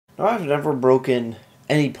Now, I've never broken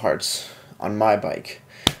any parts on my bike,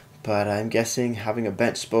 but I'm guessing having a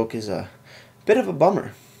bent spoke is a bit of a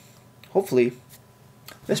bummer. Hopefully,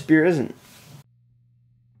 this beer isn't.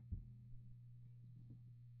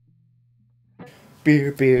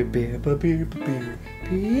 Beer, beer, beer, beer, beer, beer,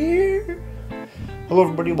 beer. Hello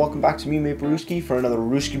everybody, welcome back to me, Maple Brewski, for another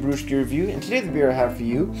Rooski Brewski review. And today the beer I have for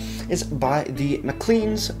you is by the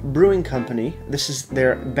Macleans Brewing Company. This is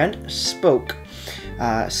their Bent Spoke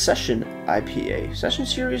Session IPA. Session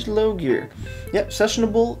Series Low Gear. Yep,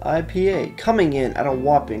 Sessionable IPA. Coming in at a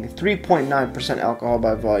whopping 3.9% alcohol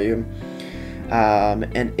by volume.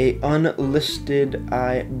 And a unlisted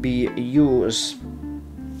IBUs.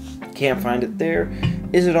 Can't find it there.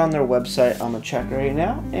 Is it on their website? I'm gonna check right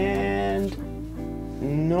now. And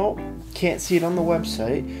nope, can't see it on the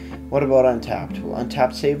website. What about Untappd? Will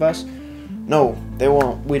Untappd save us? No, they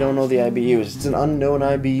won't. We don't know the IBUs. It's an unknown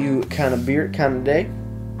IBU kind of beer, kind of day.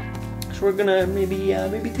 So we're gonna maybe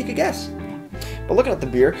take a guess. But looking at the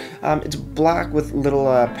beer, it's black with little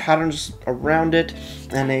patterns around it,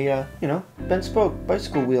 and a bent spoke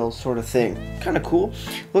bicycle wheel sort of thing. Kind of cool.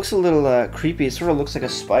 Looks a little creepy. It sort of looks like a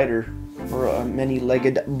spider or a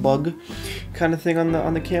many-legged bug kind of thing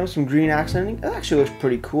on the can. Some green accenting. That actually looks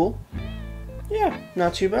pretty cool. Yeah,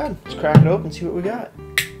 not too bad. Let's crack it open and see what we got.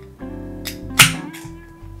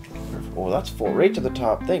 Oh, that's full right to the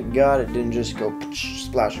top. Thank God it didn't just go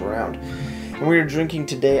splash around. And we are drinking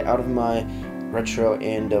today out of my retro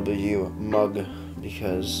A&W mug,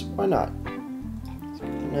 because why not? It's a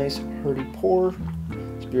nice hearty pour.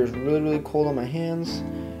 This beer is really cold on my hands.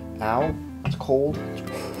 Ow, it's cold.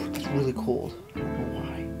 It's really cold. I don't know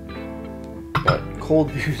why. But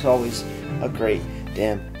cold beer is always a great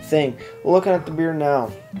damn thing. Looking at the beer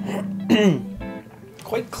now.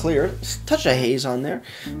 Quite clear. Touch of haze on there,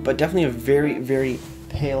 but definitely a very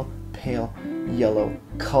pale yellow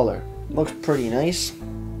color. Looks pretty nice.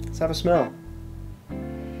 Let's have a smell.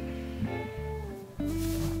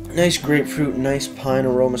 Nice grapefruit, nice pine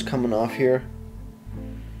aromas coming off here.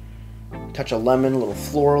 Touch of lemon, a little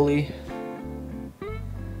florally.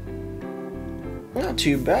 Not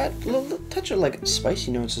too bad. A little touch of like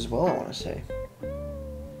spicy notes as well, I want to say.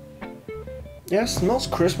 Yeah, smells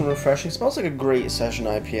crisp and refreshing. Smells like a great session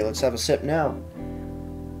IPA. Let's have a sip now.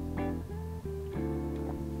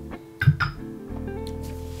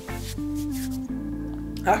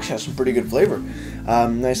 Actually has some pretty good flavor.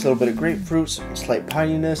 Nice little bit of grapefruit, slight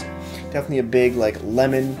pininess, definitely a big like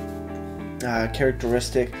lemon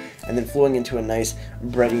characteristic, and then flowing into a nice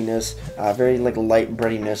breadiness, very like light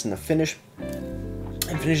breadiness in the finish.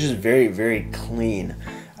 And finish is very clean.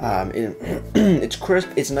 It's crisp,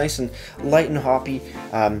 it's nice and light and hoppy,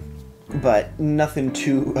 but nothing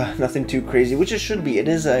too crazy, which it should be. It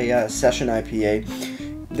is a session IPA.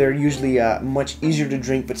 They're usually much easier to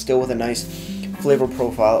drink, but still with a nice flavor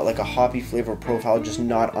profile, like a hoppy flavor profile, just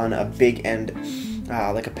not on a big end,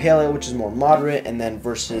 like a pale ale, which is more moderate, and then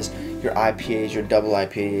versus your IPAs, your double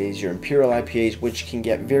IPAs, your imperial IPAs, which can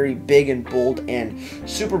get very big and bold and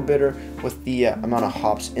super bitter with the amount of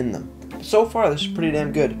hops in them. So far, this is pretty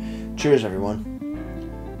damn good. Cheers, everyone.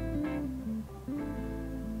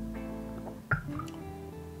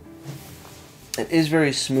 It is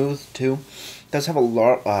very smooth too. It does have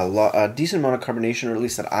a decent amount of carbonation, or at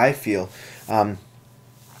least that I feel.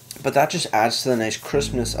 But that just adds to the nice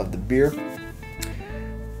crispness of the beer.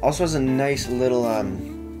 Also has a nice little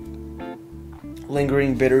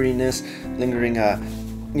lingering bitteriness, lingering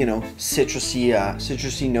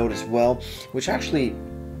citrusy note as well, which actually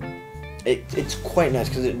it's quite nice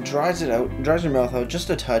because it dries your mouth out just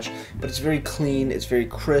a touch, but it's very clean, it's very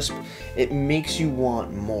crisp. It makes you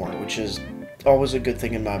want more, which is always a good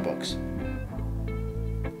thing in my books.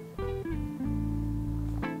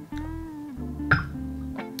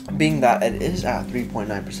 Being that it is at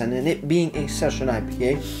 3.9% and it being a session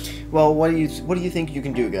IPA, well, what do you think you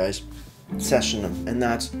can do, guys? Session them, and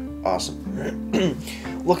that's awesome.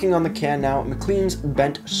 Looking on the can now, Maclean's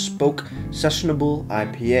Bent Spoke Sessionable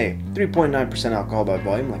IPA, 3.9% alcohol by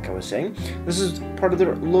volume, like I was saying. This is part of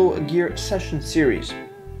their Low Gear Session series.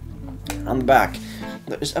 On the back,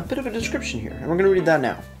 there's a bit of a description here, and we're going to read that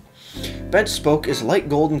now. Bent Spoke is light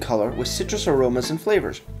golden color with citrus aromas and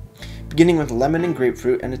flavors, beginning with lemon and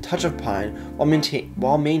grapefruit and a touch of pine,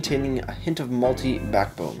 while maintaining a hint of malty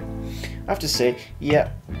backbone. I have to say,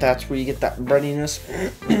 yeah, that's where you get that breadiness.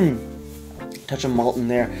 Touch of malt in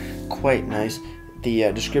there, quite nice.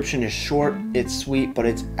 The description is short, it's sweet, but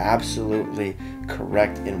it's absolutely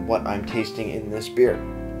correct in what I'm tasting in this beer.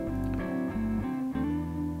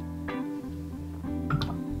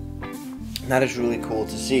 That is really cool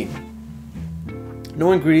to see.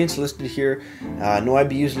 No ingredients listed here, no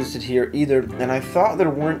IBUs listed here either, and I thought there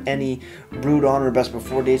weren't any brewed on or best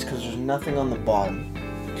before dates because there's nothing on the bottom.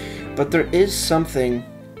 But there is something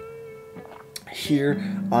here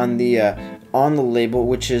on the label,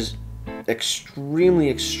 which is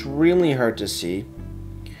extremely hard to see.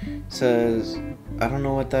 It says, I don't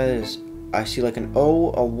know what that is. I see like an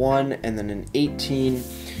O, a 1, and then an 18,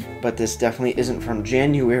 but this definitely isn't from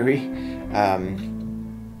January.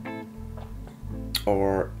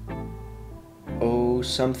 Or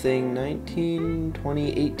something 19,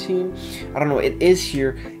 20, 18. I don't know. It is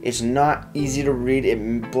here. It's not easy to read.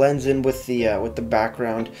 It blends in with the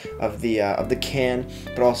background of the can,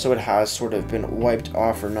 but also it has sort of been wiped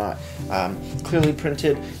off or not clearly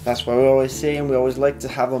printed. That's why we always say, and we always like to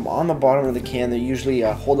have them on the bottom of the can. They usually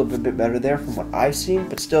hold up a bit better there from what I've seen,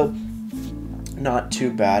 but still not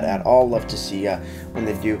too bad at all. Love to see when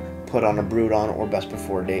they do put on a brewed on or best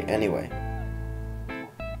before date anyway.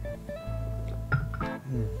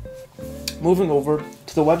 Moving over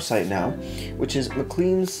to the website now, which is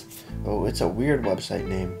Macleans. Oh, it's a weird website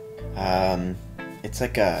name. It's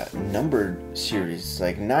like a numbered series. It's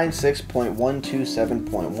like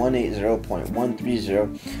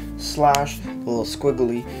 96.127.180.130 slash, a little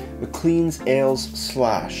squiggly, Macleans Ales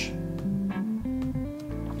slash.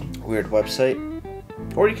 Weird website.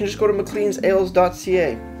 Or you can just go to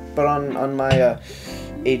macleansales.ca. But on my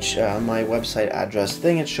my website address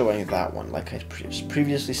thing, it's showing that one, like I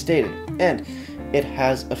previously stated, and it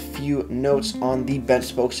has a few notes on the bench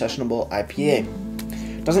spoke sessionable IPA.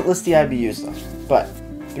 Doesn't list the IBUs though, but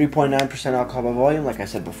 3.9% alcohol by volume, like I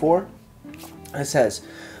said before. It says,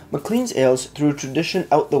 Macleans Ales threw tradition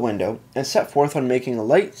out the window and set forth on making a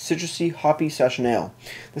light, citrusy, hoppy session ale.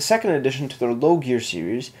 The second addition to their low gear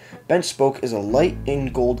series, Bench Spoke is light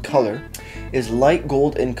gold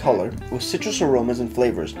in color with citrus aromas and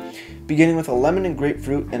flavors, beginning with a lemon and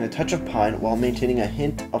grapefruit and a touch of pine while maintaining a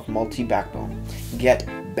hint of malty backbone. Get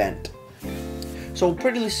bent. So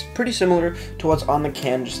pretty similar to what's on the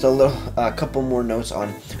can, just a couple more notes on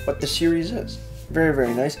what the series is.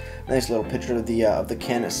 Very nice. Nice little picture of the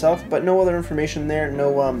can itself, but no other information there.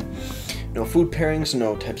 No food pairings,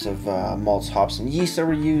 no types of malts, hops, and yeast that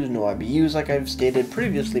were used. No IBUs, like I've stated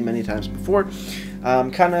previously many times before.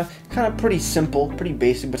 Kind of pretty simple, pretty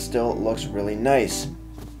basic, but still looks really nice.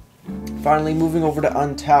 Finally, moving over to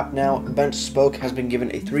Untappd now. Bench Spoke has been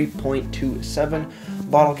given a 3.27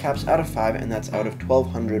 bottle caps out of 5, and that's out of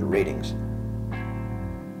 1,200 ratings.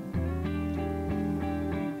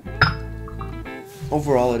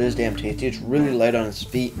 Overall, it is damn tasty. It's really light on its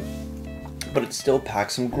feet, but it still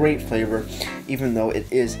packs some great flavor, even though it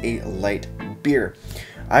is a light beer.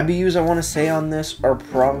 IBUs, I want to say on this, are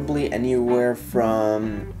probably anywhere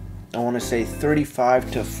from, I want to say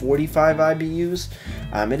 35 to 45 IBUs.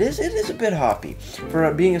 It is a bit hoppy.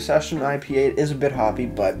 For being a session IPA, it is a bit hoppy,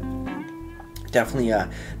 but definitely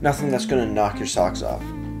nothing that's going to knock your socks off.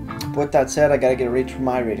 But with that said, I got to get a rate for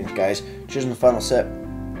my ratings, guys. Cheers on the final sip.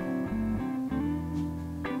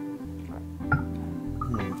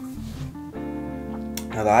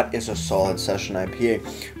 Now that is a solid session IPA.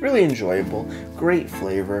 Really enjoyable, great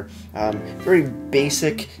flavor, very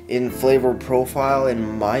basic in flavor profile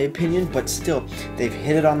in my opinion, but still they've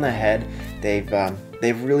hit it on the head. They've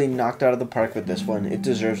really knocked out of the park with this one. It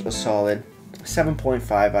deserves a solid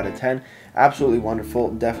 7.5 out of 10. Absolutely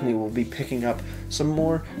wonderful. Definitely will be picking up some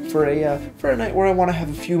more for a night where I want to have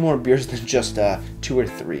a few more beers than just 2 or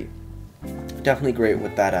 3. Definitely great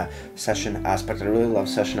with that session aspect. I really love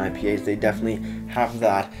session IPAs. They definitely have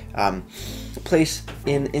that place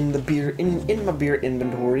in the beer in my beer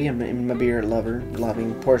inventory and in my beer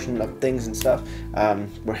loving portion of things and stuff.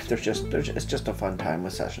 Where it's just a fun time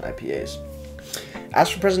with session IPAs. As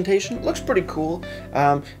for presentation, it looks pretty cool.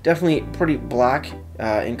 Definitely pretty black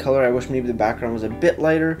in color. I wish maybe the background was a bit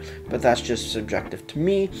lighter, but that's just subjective to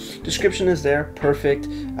me. Description is there, perfect.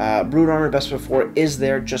 Brewed on or best before is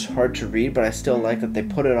there, just hard to read, but I still like that they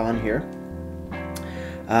put it on here.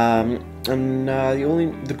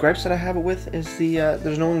 The gripes that I have it with is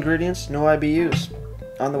there's no ingredients, no IBUs.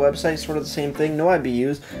 On the website, sort of the same thing, no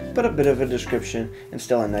IBUs, but a bit of a description and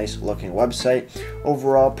still a nice looking website.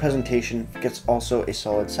 Overall presentation gets also a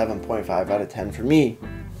solid 7.5 out of 10 for me.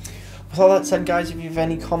 With all that said, guys, if you have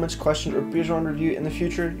any comments, questions, or beers on review in the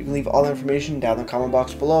future, you can leave all the information down in the comment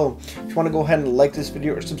box below. If you want to go ahead and like this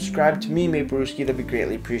video or subscribe to me, Maple Brewski, that'd be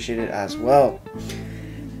greatly appreciated as well.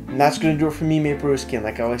 And that's going to do it for me, Maple Brewski, and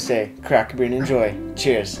like I always say, crack a beer and enjoy.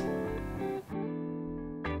 Cheers.